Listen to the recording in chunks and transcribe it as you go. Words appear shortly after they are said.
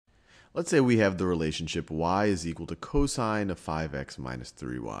Let's say we have the relationship y is equal to cosine of 5x minus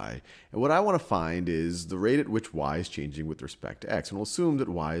 3y. And what I want to find is the rate at which y is changing with respect to x. And we'll assume that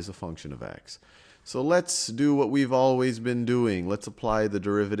y is a function of x. So let's do what we've always been doing. Let's apply the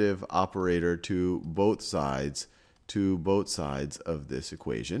derivative operator to both sides of this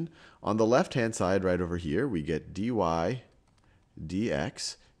equation. On the left-hand side, right over here, we get dy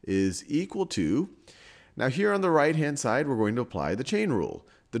dx is equal to, now here on the right-hand side, we're going to apply the chain rule.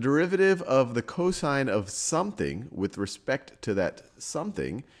 The derivative of the cosine of something with respect to that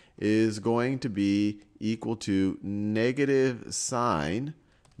something is going to be equal to negative sine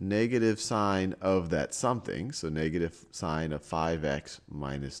of that something, so negative sine of 5x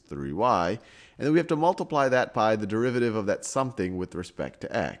minus 3y. And then we have to multiply that by the derivative of that something with respect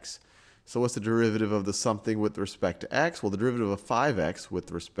to x. So what's the derivative of the something with respect to x? Well, the derivative of 5x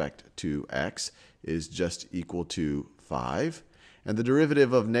with respect to x is just equal to 5. And the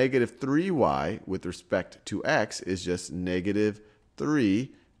derivative of negative 3y with respect to x is just negative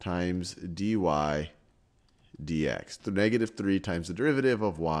 3 times dy dx. The negative 3 times the derivative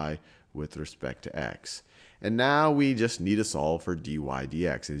of y with respect to x. And now we just need to solve for dy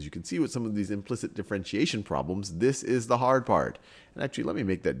dx. As you can see with some of these implicit differentiation problems, this is the hard part. And actually, let me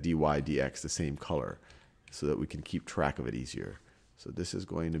make that dy dx the same color so that we can keep track of it easier. So this is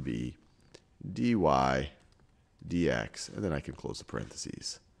going to be dy dx, and then I can close the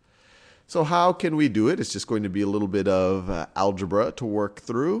parentheses. So how can we do it? It's just going to be a little bit of algebra to work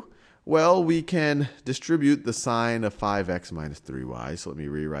through. Well, we can distribute the sine of 5x minus 3y. So let me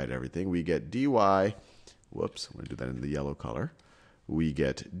rewrite everything. We get dy, whoops, I'm going to do that in the yellow color. We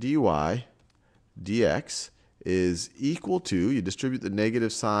get dy dx is equal to, you distribute the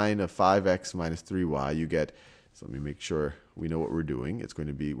negative sine of 5x minus 3y, you get, so let me make sure we know what we're doing. It's going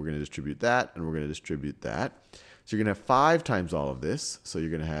to be, we're going to distribute that, and we're going to distribute that. So you're going to have 5 times all of this. So you're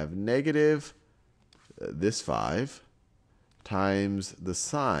going to have negative this 5 times the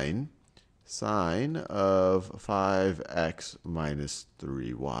sine of 5x minus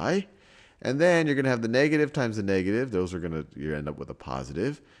 3y. And then you're going to have the negative times the negative. Those are going to, you end up with a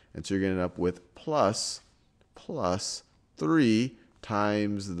positive. And so you're going to end up with plus 3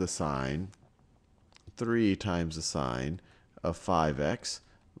 times the sine, of 5x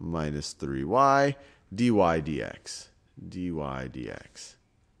minus 3y, dy dx,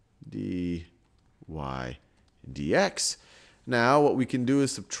 Now what we can do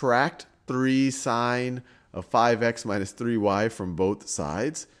is subtract 3 sine of 5x minus 3y from both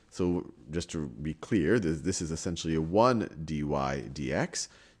sides. So just to be clear, this is essentially a 1 dy dx.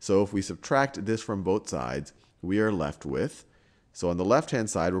 So if we subtract this from both sides, we are left with, so on the left-hand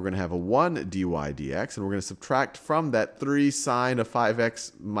side, we're going to have a 1 dy dx, and we're going to subtract from that 3 sine of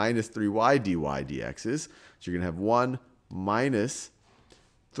 5x minus 3y dy dx's. So you're going to have 1 minus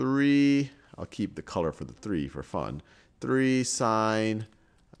 3, I'll keep the color for the 3 for fun, 3 sine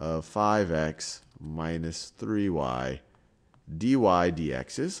of 5x minus 3y dy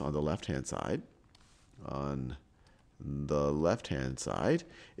dx's on the left-hand side. On the left-hand side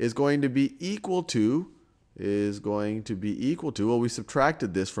is going to be equal to, well, we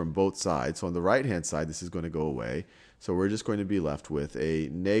subtracted this from both sides. So on the right-hand side, this is going to go away. So we're just going to be left with a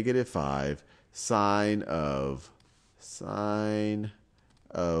negative 5 sine of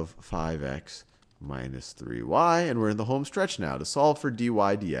 5x minus 3y. And we're in the home stretch now. To solve for dy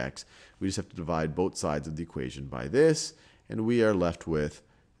dx, we just have to divide both sides of the equation by this. And we are left with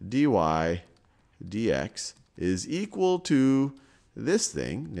dy dx is equal to this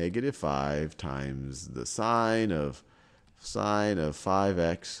thing, negative 5 times the sine of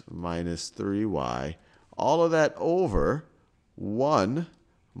 5x minus 3y, all of that over 1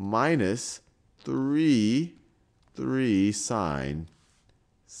 minus 3 sine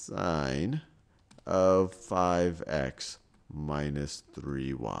of 5x minus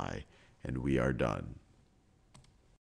 3y. And we are done.